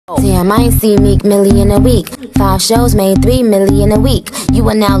Damn, I ain't seen Meek Millie in a week. 5 shows made 3 million a week. You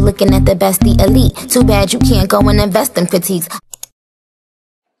are now looking at the best, the elite. Too bad you can't go and invest in critiques.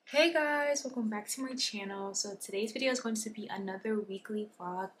 Hey guys, welcome back to my channel. So today's video is going to be another weekly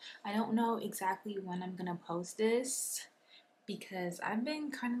vlog. I don't know exactly when I'm gonna post this because I've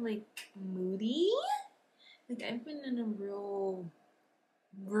been kind of like moody. Like I've been in a real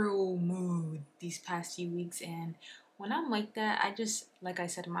mood these past few weeks, and when I'm like that, I just, like I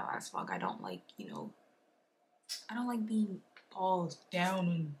said in my last vlog, I don't like, I don't like being all down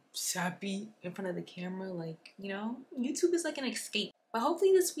and sappy in front of the camera. Like, YouTube is like an escape. But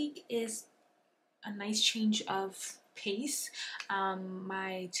hopefully this week is a nice change of pace.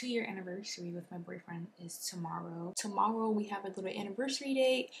 My 2-year anniversary with my boyfriend is tomorrow. Tomorrow we have a little anniversary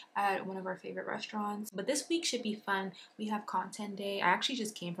date at one of our favorite restaurants. But this week should be fun. We have content day. I actually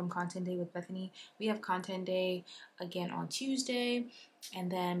just came from content day with Bethany. We have content day again on Tuesday.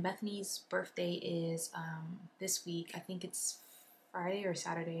 And then Bethany's birthday is this week. I think it's Friday or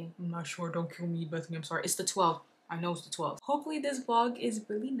Saturday. I'm not sure. Don't kill me, Bethany. I'm sorry. It's the 12th. I know it's the 12th. Hopefully this vlog is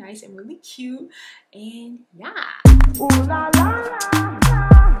really nice and really cute. And yeah. Ooh la la la.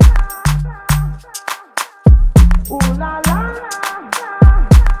 Ooh la la la.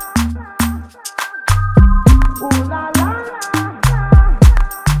 Ooh la la la.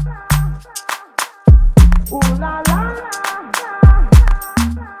 Ooh la la la.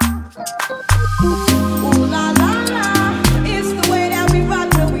 Ooh la la la. It's the way that we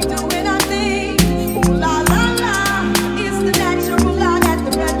rock when we doing our thing. Ooh la la la. It's the natural law that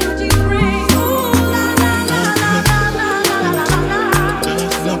the refugees bring. Ooh la la la la la la la la.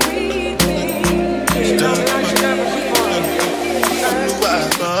 It's the sweet thing.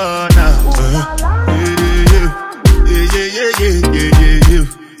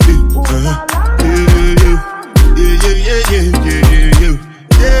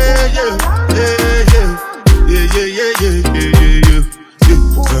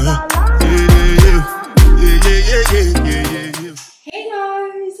 Hey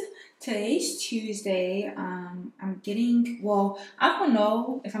guys, today's Tuesday. I'm getting, well, I don't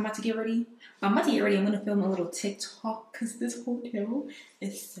know if I'm about to get ready. I'm about to get ready. I'm gonna film a little TikTok because this hotel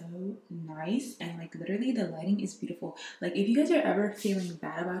is so nice, and like literally the lighting is beautiful. Like if you guys are ever feeling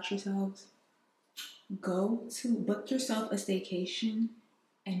bad about yourselves, book yourself a staycation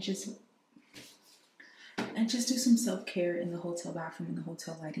and just do some self-care in the hotel bathroom, in the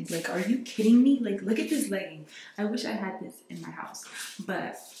hotel lighting. Like, are you kidding me? Like, look at this lighting. I wish I had this in my house.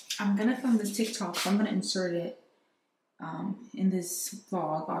 But I'm gonna film this TikTok, so I'm gonna insert it in this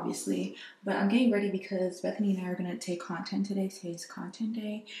vlog, obviously. But I'm getting ready because Bethany and I are gonna take content today. Today's content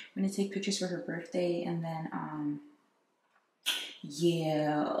day. We're gonna take pictures for her birthday, and then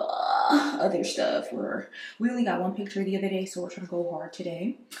yeah, other stuff. We only got one picture the other day, so we're trying to go hard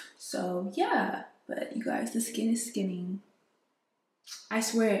today. So yeah. But you guys, the skin is skinning. I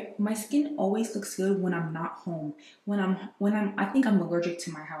swear, my skin always looks good when I'm not home. I think I'm allergic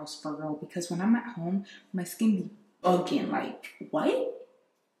to my house for real, because when I'm at home, my skin be bugging. Like, what?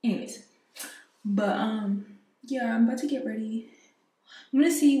 Anyways, but yeah, I'm about to get ready. I'm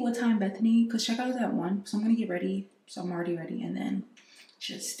gonna see what time Bethany, because checkout is at 1, so I'm gonna get ready. So I'm already ready, and then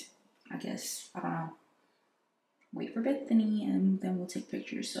just, I guess, I don't know, wait for Bethany, and then we'll take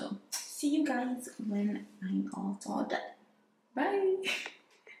pictures. So see you guys when I'm all done. Bye.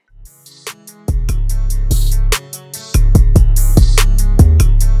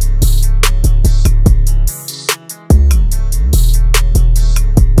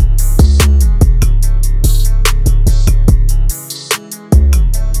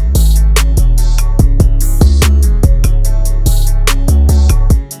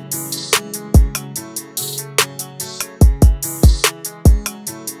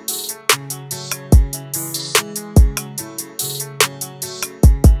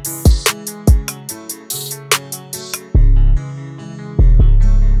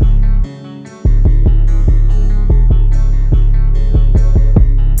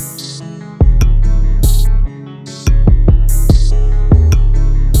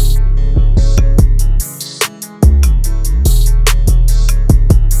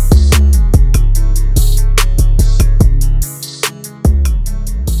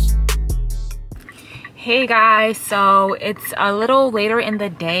 Hey guys, so it's a little later in the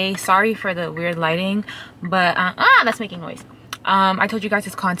day. Sorry for the weird lighting, but that's making noise. I told you guys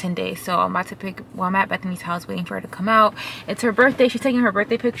it's content day, so I'm about to I'm at Bethany's house waiting for her to come out. It's her birthday. She's taking her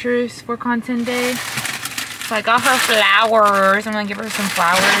birthday pictures for content day. So I got her flowers. I'm gonna give her some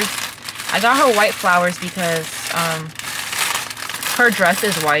flowers. I got her white flowers because her dress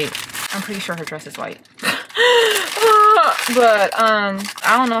is white. I'm pretty sure her dress is white. But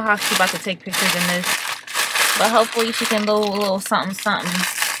I don't know how she's about to take pictures in this, but hopefully she can do a little something,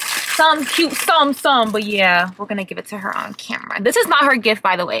 some cute some. But yeah, we're gonna give it to her on camera. This is not her gift,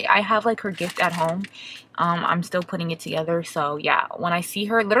 by the way. I have like her gift at home. I'm still putting it together. So yeah, when I see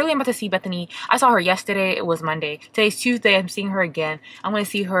her, literally I'm about to see Bethany. I saw her yesterday. It was Monday. Today's Tuesday. I'm seeing her again. I'm gonna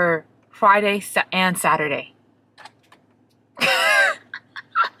see her Friday and Saturday. So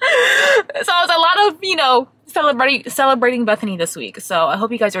it's a lot of, you know, celebrating Bethany this week. So I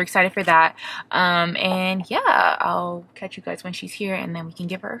hope you guys are excited for that. And yeah, I'll catch you guys when she's here, and then we can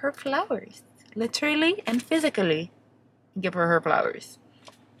give her flowers, literally and physically give her flowers.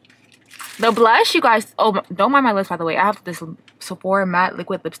 The blush, you guys, oh, don't mind my lips, by the way. I have this Sephora matte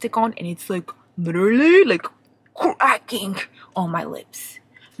liquid lipstick on, and it's like literally like cracking on my lips.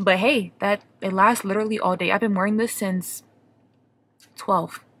 But hey, it lasts literally all day. I've been wearing this since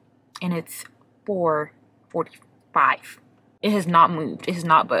 12, and it's 4:45. It has not moved. It has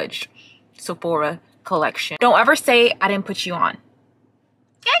not budged. Sephora collection. Don't ever say I didn't put you on.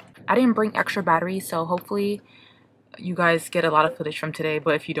 Okay? I didn't bring extra batteries, so hopefully you guys get a lot of footage from today,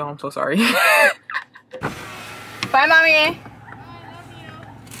 but if you don't, I'm so sorry. Bye, Mommy.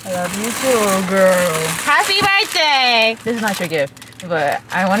 I love you too, girl. Happy birthday! This is not your gift, but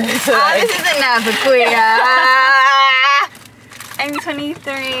I wanted to. Oh, this is enough, Akua. I'm 23. 23!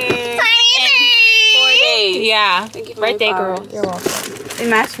 4 days. Yeah. Thank you for birthday, my girl. flowers. You're welcome. They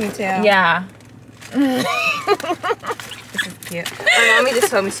match me too. Yeah. This is cute. My mommy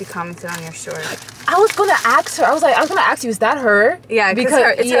just told me she commented on your story. I was gonna ask her. I was gonna ask you, is that her? Yeah, because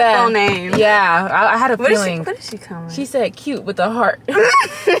it's her full name. Yeah, I had a feeling. What did she comment? She said cute with a heart. It's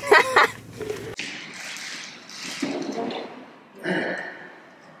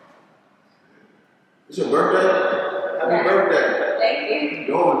your birthday? Happy birthday. Thank you. You're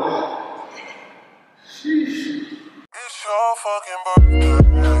doing that. Sheesh. It's your fucking birthday.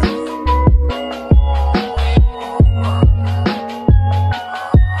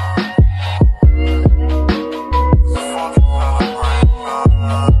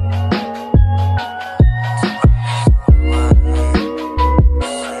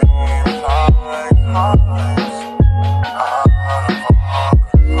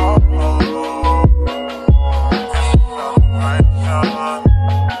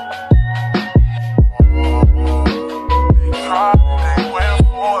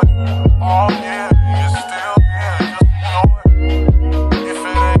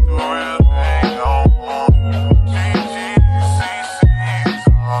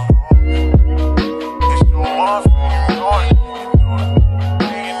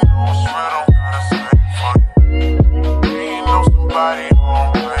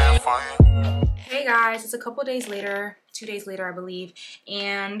 It's a couple days later, 2 days later, I believe,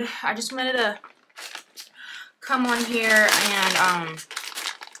 and I just wanted to come on here and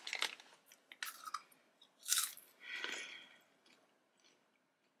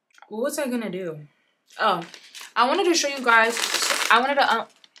what was I gonna do? Oh, I wanted to show you guys. I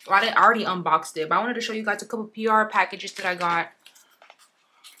already unboxed it, but I wanted to show you guys a couple PR packages that I got.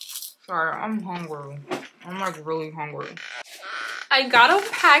 Sorry, I'm hungry. I'm like really hungry. I got a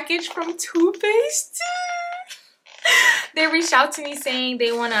package from Too Faced. They reached out to me saying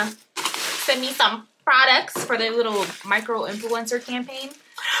they want to send me some products for their little micro influencer campaign.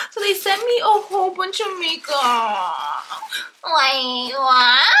 So they sent me a whole bunch of makeup. Wait,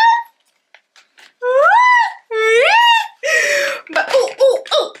 what? But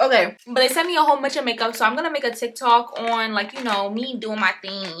okay, but they sent me a whole bunch of makeup, so I'm gonna make a TikTok on, like, you know, me doing my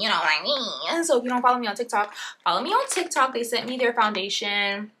thing, you know what I mean? So if you don't follow me on TikTok, follow me on TikTok. They sent me their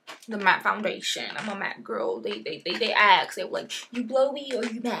foundation, the matte foundation. I'm a matte girl. They asked, they were like, you glowy or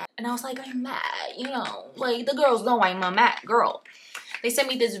you matte? And I was like, I'm matte, you know, like the girls know I'm a matte girl. They sent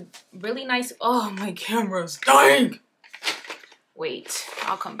me this really nice, oh, my camera's dying. Wait,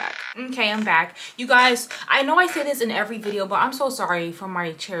 I'll come back. Okay, I'm back. You guys, I know I say this in every video, but I'm so sorry for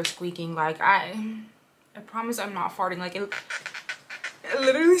my chair squeaking. Like, I promise I'm not farting. Like, it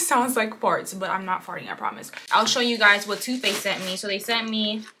literally sounds like farts, but I'm not farting, I promise. I'll show you guys what Too Faced sent me. So they sent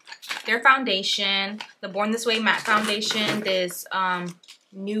me their foundation, the Born This Way matte foundation, this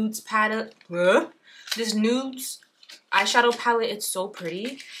nudes palette, this nudes eyeshadow palette. It's so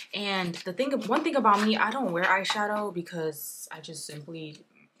pretty. And one thing about me, I don't wear eyeshadow because I just simply,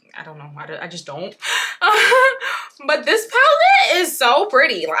 I don't know, I just don't. But this palette is so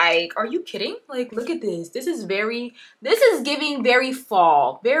pretty. Like, are you kidding? Like, look at this. This is giving very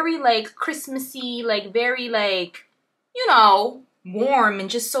fall, very like Christmassy, like very like, you know, warm and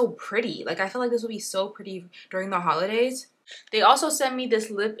just so pretty. Like, I feel like this would be so pretty during the holidays. They also sent me this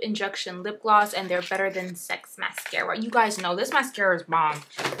lip injection lip gloss, and they're better than sex mascara. You guys know this mascara is bomb.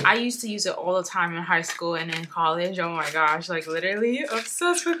 I used to use it all the time in high school and in college. Oh my gosh, like literally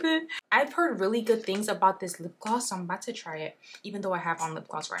obsessed with it. I've heard really good things about this lip gloss, so I'm about to try it, even though I have on lip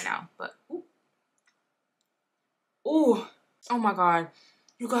gloss right now. But ooh, ooh, oh my god,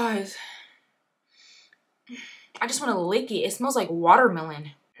 you guys, I just want to lick it. It smells like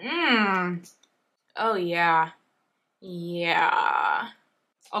watermelon. Oh yeah. Yeah.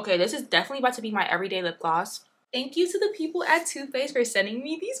 Okay, this is definitely about to be my everyday lip gloss. Thank you to the people at Too Faced for sending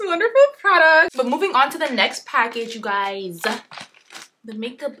me these wonderful products. But moving on to the next package, you guys. The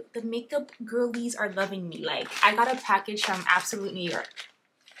makeup girlies are loving me. Like, I got a package from Absolute New York.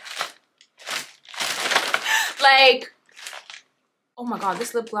 Like, oh my god,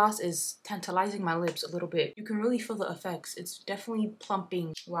 this lip gloss is tantalizing my lips a little bit. You can really feel the effects. It's definitely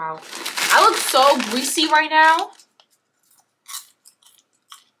plumping. Wow. I look so greasy right now.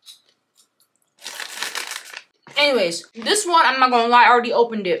 Anyways, this one, I'm not gonna lie, I already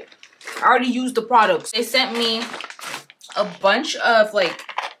opened it. I already used the products. They sent me a bunch of like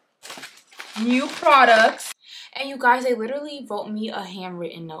new products. And you guys, they literally wrote me a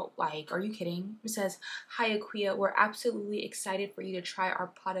handwritten note. Like, are you kidding? It says, "Hi Akua, we're absolutely excited for you to try our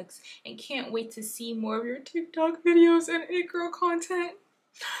products and can't wait to see more of your TikTok videos and It Girl content.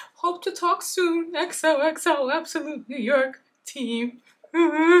 Hope to talk soon. XOXO Absolute New York team."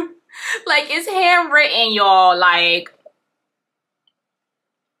 Like, it's handwritten, y'all. Like,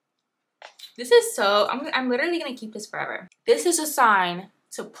 this is so, I'm literally gonna keep this forever. This is a sign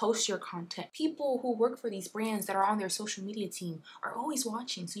to post your content. People who work for these brands that are on their social media team are always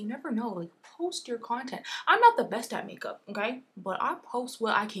watching, so you never know. Like, post your content. I'm not the best at makeup, okay? But I post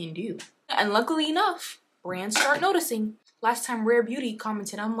what I can do. And luckily enough, brands start noticing. Last time Rare Beauty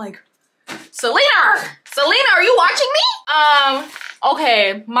commented, I'm like, Selena, are you watching me?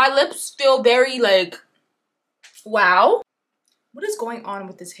 Okay, my lips feel very like, wow. What is going on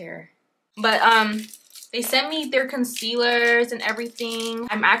with this hair? But they sent me their concealers and everything.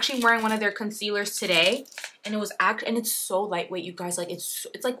 I'm actually wearing one of their concealers today, and it's so lightweight, you guys. Like, it's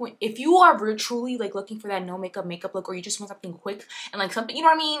like if you are truly like looking for that no makeup look, or you just want something quick and like something, you know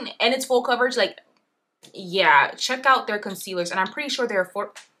what I mean, and it's full coverage, like, yeah, check out their concealers. And I'm pretty sure they're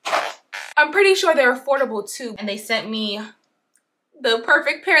affordable too. And they sent me the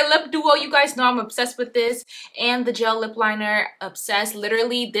perfect pair lip duo. You guys know I'm obsessed with this. And the gel lip liner, obsessed.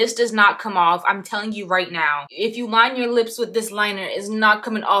 Literally, this does not come off. I'm telling you right now. If you line your lips with this liner, it's not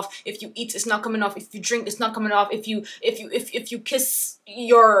coming off. If you eat, it's not coming off. If you drink, it's not coming off. If you kiss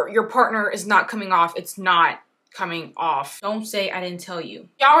your partner, it's not coming off. It's not coming off. Don't say I didn't tell you.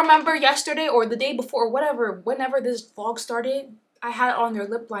 Y'all remember yesterday or the day before, whatever, whenever this vlog started, I had on their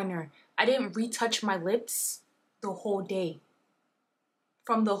lip liner. I didn't retouch my lips the whole day.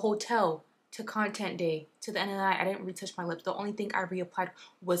 From the hotel to content day to the end of the night, I didn't retouch my lips. The only thing I reapplied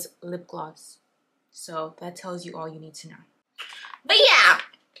was lip gloss. So that tells you all you need to know. But yeah,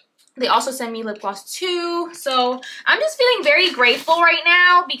 they also sent me lip gloss too. So I'm just feeling very grateful right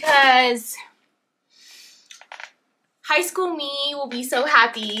now because high school me will be so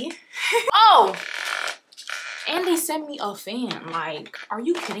happy. Oh, and they sent me a fan. Like, are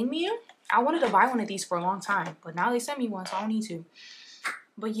you kidding me? I wanted to buy one of these for a long time, but now they sent me one, so I don't need to.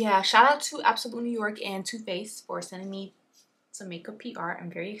 But yeah, shout out to Absolute New York and Too Faced for sending me some makeup PR. I'm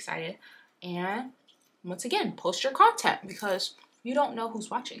very excited. And once again, post your content because you don't know who's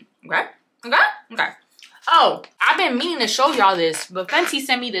watching. Okay? Okay? Oh, I've been meaning to show y'all this, but Fenty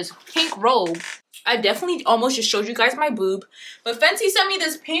sent me this pink robe. I definitely almost just showed you guys my boob, but Fenty sent me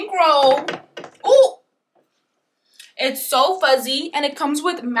this pink robe. Ooh! It's so fuzzy, and it comes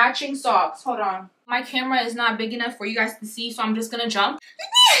with matching socks. Hold on. My camera is not big enough for you guys to see, so I'm just gonna jump.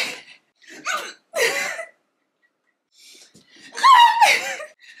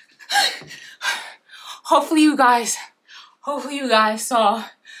 Hopefully you guys saw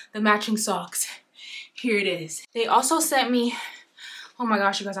the matching socks. Here it is. They also sent me, oh my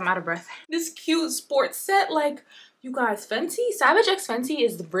gosh, you guys, I'm out of breath. This cute sports set. Like, you guys, Fenty, Savage X Fenty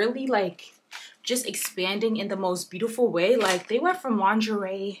is really like just expanding in the most beautiful way. Like, they went from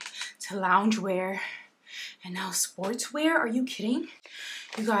lingerie to loungewear and now sportswear. Are you kidding?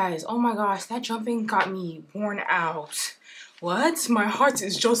 You guys, oh my gosh, that jumping got me worn out. What? My heart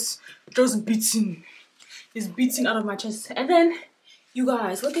is just beating. It's beating out of my chest. And then, you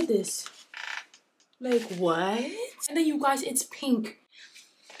guys, look at this. Like, what? And then, you guys, it's pink.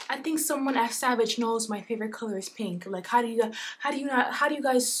 I think someone at Savage knows my favorite color is pink. Like, how do you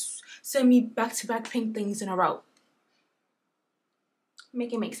guys send me back-to-back pink things in a row?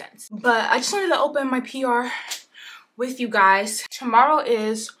 Make it make sense. But I just wanted to open my PR with you guys. Tomorrow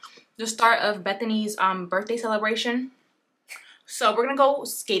is the start of Bethany's birthday celebration. So we're gonna go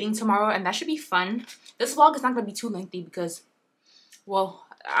skating tomorrow, and that should be fun. This vlog is not gonna be too lengthy because, well,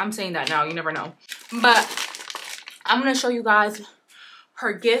 I'm saying that now, you never know. But I'm gonna show you guys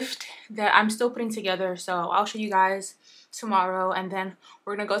her gift that I'm still putting together. So I'll show you guys tomorrow, and then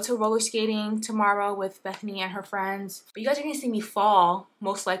we're gonna go to roller skating tomorrow with Bethany and her friends. But you guys are gonna see me fall,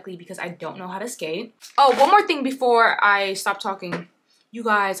 most likely, because I don't know how to skate. Oh, one more thing before I stop talking. You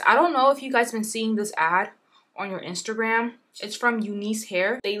guys, I don't know if you guys been seeing this ad on your Instagram. It's from Eunice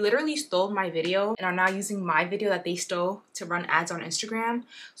Hair. They literally stole my video and are now using my video that they stole to run ads on Instagram.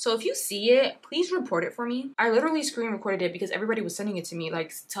 So if you see it, please report it for me. I literally screen recorded it because everybody was sending it to me,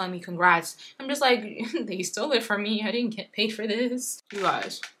 like telling me congrats. I'm just like, they stole it from me. I didn't get paid for this. You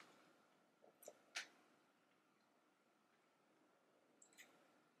guys.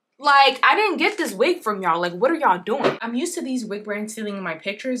 Like, I didn't get this wig from y'all. Like, what are y'all doing? I'm used to these wig brands stealing my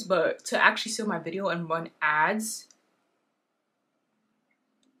pictures, but to actually steal my video and run ads.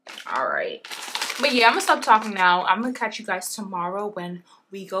 All right. But yeah, I'm gonna stop talking now. I'm gonna catch you guys tomorrow when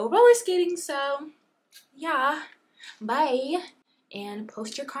we go roller skating. So yeah, bye. And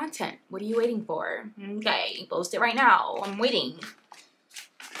post your content. What are you waiting for? Okay, post it right now. I'm waiting.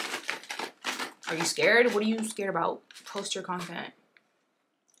 Are you scared? What are you scared about? Post your content.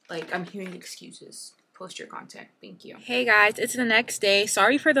 Like, I'm hearing excuses. Post your content. Thank you. Hey guys, it's the next day.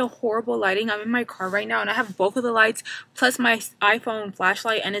 Sorry for the horrible lighting. I'm in my car right now and I have both of the lights plus my iPhone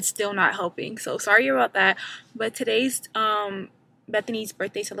flashlight and it's still not helping. So sorry about that. But today's Bethany's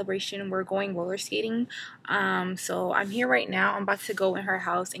birthday celebration. We're going roller skating. So I'm here right now. I'm about to go in her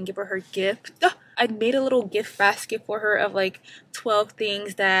house and give her gift. I made a little gift basket for her of like 12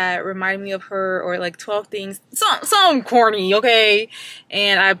 things that remind me of her, or like 12 things, some corny, okay?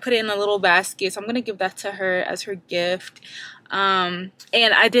 And I put it in a little basket, so I'm gonna give that to her as her gift. And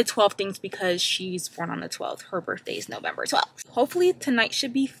I did 12 things because she's born on the 12th. Her birthday is November 12th. Hopefully tonight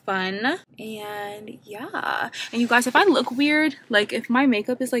should be fun. And yeah, and you guys, if I look weird, like if my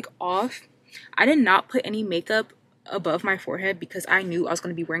makeup is like off, I did not put any makeup above my forehead because I knew I was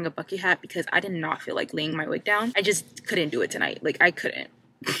going to be wearing a bucket hat because I did not feel like laying my wig down. I just couldn't do it tonight. Like, I couldn't.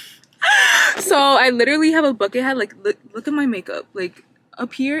 So I literally have a bucket hat. Like, look at my makeup. Like,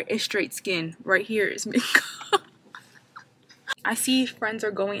 up here is straight skin. Right here is makeup. I see friends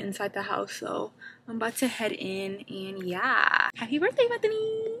are going inside the house, so I'm about to head in. And yeah, happy birthday,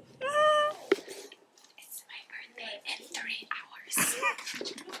 Bethany. It's my birthday in 3 hours.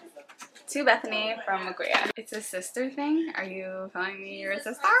 To Bethany from Akua. It's a sister thing. Are you telling me you're a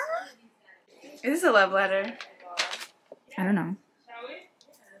sister? Is this a love letter? I don't know.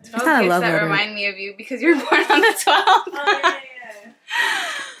 It's not a love letter. That remind me of you because you're born on the 12th.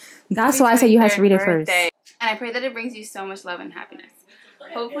 That's why I said you have to read it first. And I pray that it brings you so much love and happiness.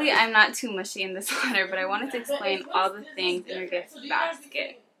 Hopefully I'm not too mushy in this letter, but I wanted to explain all the things in your gift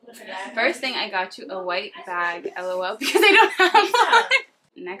basket. First thing, I got you a white bag, LOL, because I don't have one.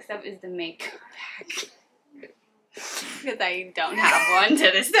 Next up is the makeup bag. Because I don't have one to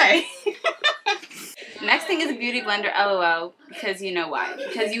this day. Next thing is a beauty blender, LOL, because you know why.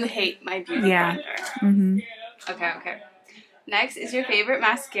 Because you hate my beauty blender. Mm-hmm. Okay. Next is your favorite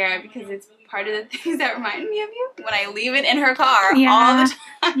mascara because it's part of the things that remind me of you when I leave it in her car all the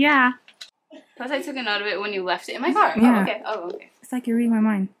time. Yeah. Plus I took a note of it when you left it in my car. Yeah. Oh, okay. It's like you're reading my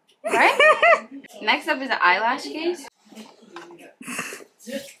mind. Right? Next up is an eyelash case.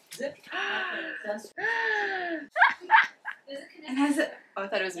 And has it. Oh, I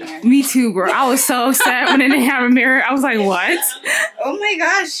thought it was a mirror. Me too, bro. I was so upset when it didn't have a mirror. I was like, what? Oh my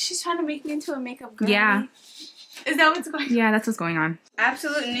gosh, she's trying to make me into a makeup girl. Yeah. Is that what's going on? Yeah, that's what's going on.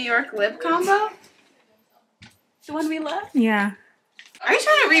 Absolute New York lip combo? The one we love? Yeah. Are you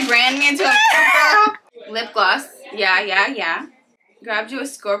trying to rebrand me into a makeup girl? Lip gloss. Yeah. Grabbed you a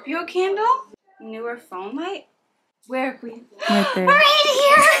Scorpio candle. Newer phone light. Where, Queen? Right there. Right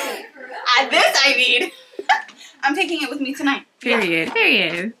here! This I need. I'm taking it with me tonight. Period. Yeah.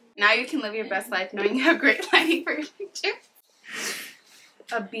 Period. Now you can live your best life knowing you have great lighting for your picture.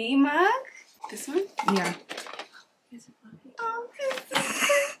 A bee mug. This one? Yeah. Oh, this is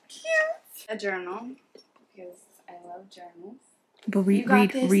so cute. A journal. Because I love journals. But read.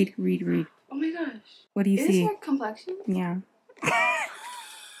 Oh my gosh. What do you see? Is this your complexion? Yeah.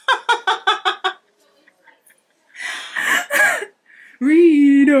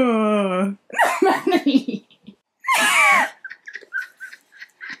 Rita.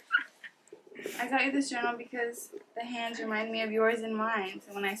 I got you this journal because the hands remind me of yours and mine.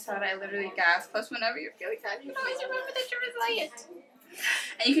 So when I saw it, I literally gasped. Plus, whenever you're feeling sad, you always remember that you're resilient.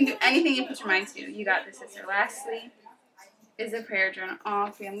 And you can do anything you put your mind to. You got this, sister. Lastly, is a prayer journal. Oh,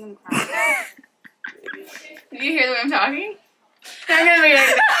 see, I'm gonna cry. Did you hear the way I'm talking? I'm gonna be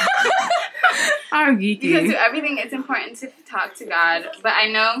like I'm geeky. because to everything, it's important to talk to God. But I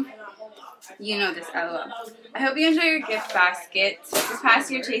know you know this, LOL. I hope you enjoy your gift basket. This past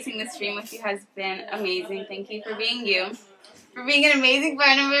year, chasing this dream with you has been amazing. Thank you for being you, for being an amazing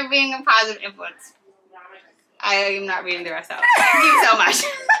friend, and for being a positive influence. I am not reading the rest out. Thank you so much.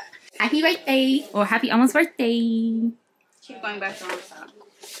 Happy birthday. Or happy almost birthday. Keep going back to one side.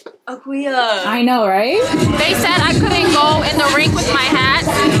 Akua. I know, right? They said I couldn't go in the rink with my hat,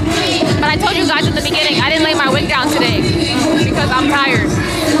 but I told you guys at the beginning I didn't lay my wig down today because I'm tired.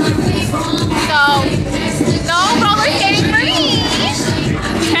 So, no roller skating for me.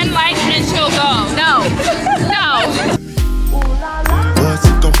 10 likes and she'll go. No. No.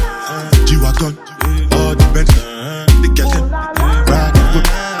 All the bench, the getting ride the whip.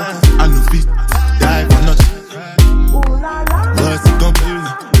 I know feet, die for nothing. What's it gon' be?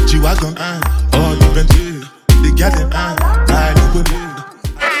 G-Wagon, all the bench, the getting ride the whip.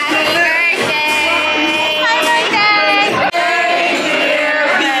 Happy birthday!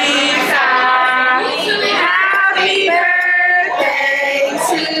 Happy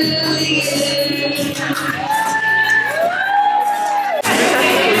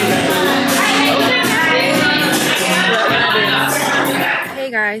Hey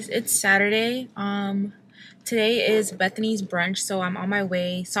guys, it's Saturday. Today is Bethany's brunch, so I'm on my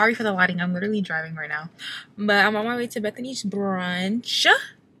way. Sorry for the lighting, I'm literally driving right now. But I'm on my way to Bethany's brunch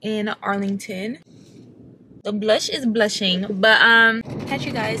in Arlington. The blush is blushing, but catch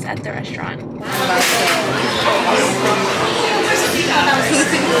you guys at the restaurant. I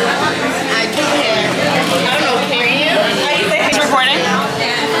do hair. I don't know, can you? It's recording.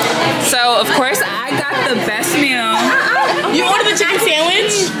 So, of course, I got the best meal. You ordered the chicken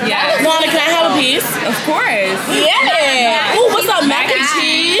sandwich? Yes. Lana, can I have a piece? Of course. Yeah. Ooh, what's up, mac and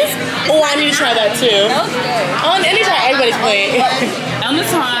cheese? Oh, I need to try that too. I need to try everybody's plate. On the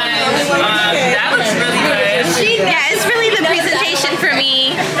time, that looks really good. Yeah, it's really the presentation for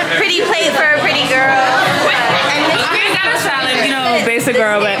me. Pretty plate for a pretty girl. I got a salad, you know, basic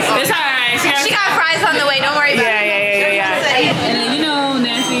girl, but it's alright. She got fries on the way, don't worry about it. Yeah. And then, you know,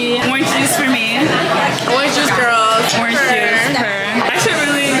 Nancy, orange juice for me. Orange juice girls. Orange juice for her. I should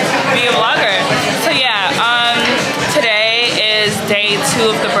really be a vlogger. So yeah, today is day 2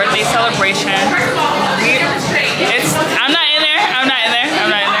 of the birthday celebration. I'm not in there.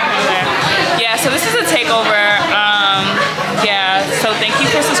 Yeah, so this is a takeover. Yeah, so thank you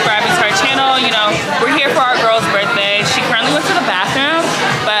for subscribing to our channel. You know, we're here for our girl's birthday. She currently went to the bathroom,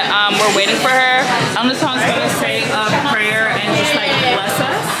 but we're waiting for her. The song's gonna say a prayer and just like bless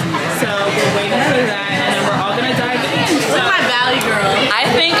us. So we're waiting for that, and then we're all gonna dive in. So, My valley girl. I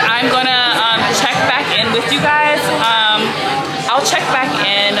think I'm gonna check back in with you guys. I'll check back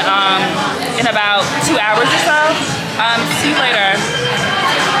in about 2 hours or so. See you later.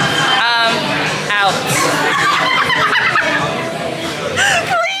 Out.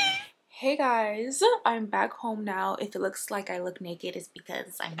 Hey guys, I'm back home now. If it looks like I look naked, it's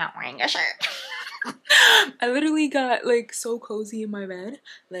because I'm not wearing a shirt. I literally got like so cozy in my bed,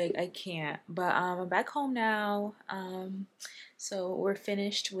 like I can't. But I'm back home now. So we're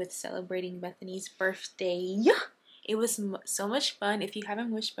finished with celebrating Bethany's birthday. It was so much fun. If you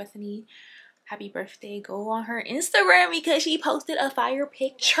haven't wished Bethany happy birthday, go on her Instagram because she posted a fire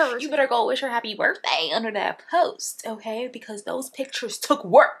picture. You better go wish her happy birthday under that post, okay? Because those pictures took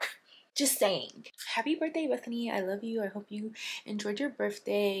work. Just saying. Happy birthday, Bethany. I love you. I hope you enjoyed your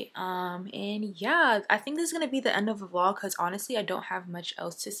birthday. And yeah, I think this is gonna be the end of the vlog because honestly I don't have much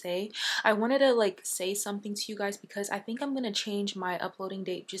else to say. I wanted to like say something to you guys because I think I'm gonna change my uploading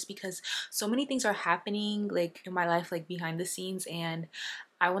date just because so many things are happening like in my life, like behind the scenes, and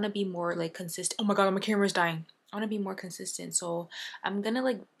I want to be more like consistent. Oh my god, my camera's dying. I want to be more consistent, so I'm gonna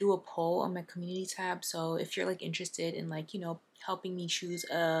like do a poll on my community tab. So if you're like interested in like, you know, helping me choose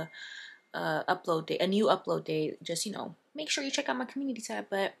a upload date, a new upload date, just, you know, make sure you check out my community tab.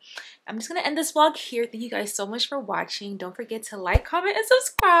 But I'm just gonna end this vlog here. Thank you guys so much for watching. Don't forget to like, comment, and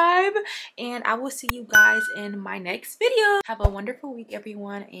subscribe, and I will see you guys in my next video. Have a wonderful week,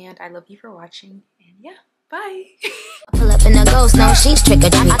 everyone, and I love you for watching. And yeah, bye. Pull up in the ghost, no, she's trick or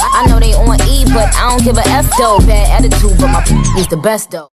treat. I know they on E, but I don't give a F though. Bad attitude, but my is the best though.